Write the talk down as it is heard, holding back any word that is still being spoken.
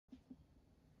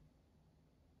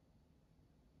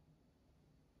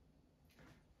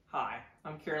Hi,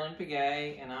 I'm Carolyn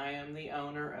Piguet, and I am the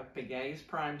owner of Piguet's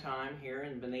Primetime here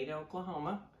in Bonita,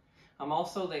 Oklahoma. I'm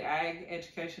also the Ag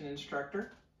Education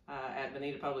Instructor at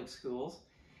Bonita Public Schools.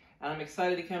 And I'm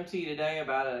excited to come to you today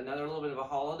about another little bit of a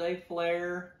holiday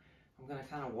flair. I'm going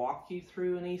to kind of walk you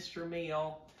through an Easter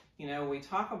meal. You know, we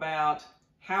talk about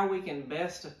how we can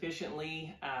best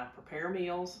efficiently prepare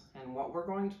meals and what we're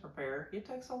going to prepare. It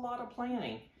takes a lot of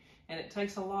planning and it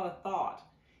takes a lot of thought.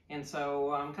 And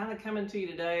so I'm kind of coming to you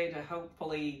today to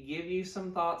hopefully give you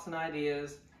some thoughts and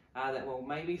ideas that will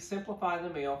maybe simplify the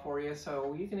meal for you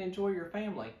so you can enjoy your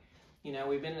family. You know,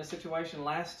 we've been in a situation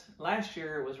last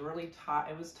year, it was really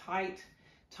tight, it was tight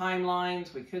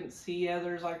timelines. We couldn't see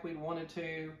others like we'd wanted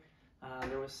to.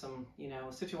 There was some,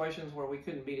 situations where we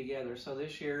couldn't be together. So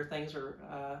this year things are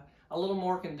a little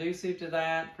more conducive to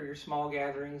that for your small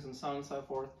gatherings and so on and so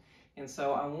forth. And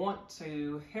so I want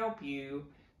to help you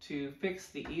to fix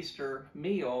the Easter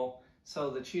meal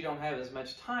so that you don't have as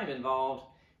much time involved,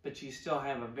 but you still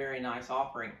have a very nice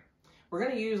offering. We're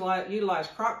going to utilize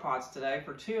Crockpots today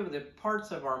for two of the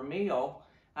parts of our meal.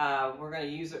 We're going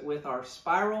to use it with our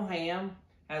spiral ham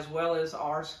as well as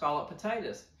our scalloped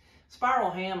potatoes. Spiral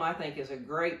ham, I think, is a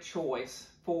great choice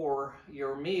for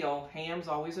your meal. Ham's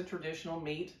always a traditional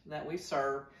meat that we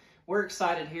serve. We're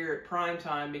excited here at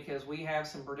Primetime because we have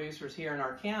some producers here in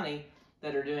our county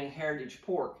that are doing heritage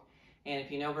pork. And if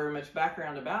you know very much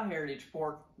background about heritage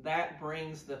pork, that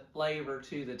brings the flavor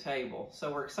to the table.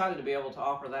 So we're excited to be able to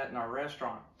offer that in our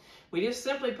restaurant. We just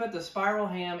simply put the spiral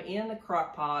ham in the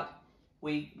crock pot.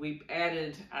 We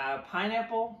added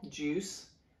pineapple juice,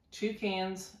 2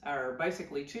 cans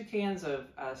of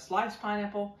sliced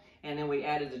pineapple, and then we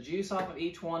added the juice off of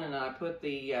each one, and then I put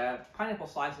the pineapple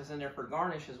slices in there for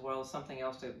garnish as well as something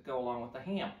else to go along with the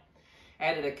ham.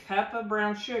 Added a cup of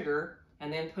brown sugar,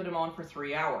 and then put them on for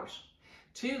 3 hours.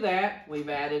 To that, we've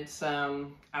added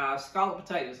some scalloped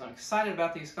potatoes. I'm excited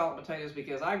about these scalloped potatoes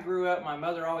because I grew up, my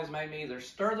mother always made me either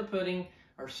stir the pudding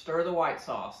or stir the white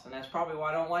sauce, and that's probably why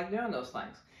I don't like doing those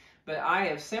things. But I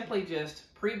have simply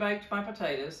just pre-baked my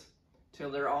potatoes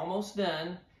till they're almost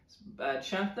done,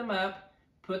 chunked them up,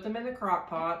 put them in the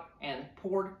crock pot, and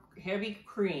poured heavy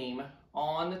cream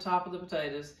on the top of the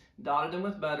potatoes, dotted them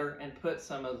with butter, and put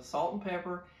some of the salt and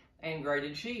pepper and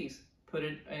grated cheese. Put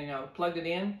it, plugged it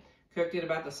in, cooked it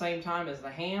about the same time as the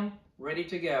ham, ready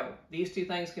to go. These two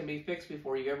things can be fixed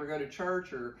before you ever go to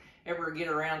church or ever get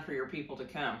around for your people to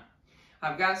come.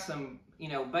 I've got some,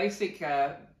 basic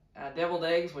deviled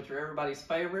eggs, which are everybody's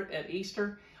favorite at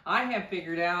Easter. I have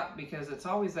figured out, because it's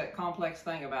always that complex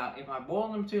thing about, am I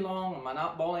boiling them too long? Am I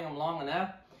not boiling them long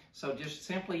enough? So just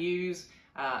simply use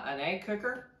an egg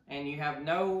cooker, and you have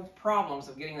no problems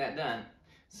of getting that done.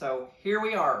 So here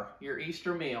we are, your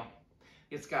Easter meal.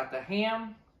 It's got the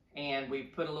ham, and we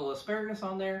put a little asparagus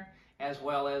on there, as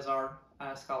well as our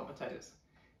scalloped potatoes.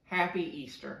 Happy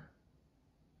Easter.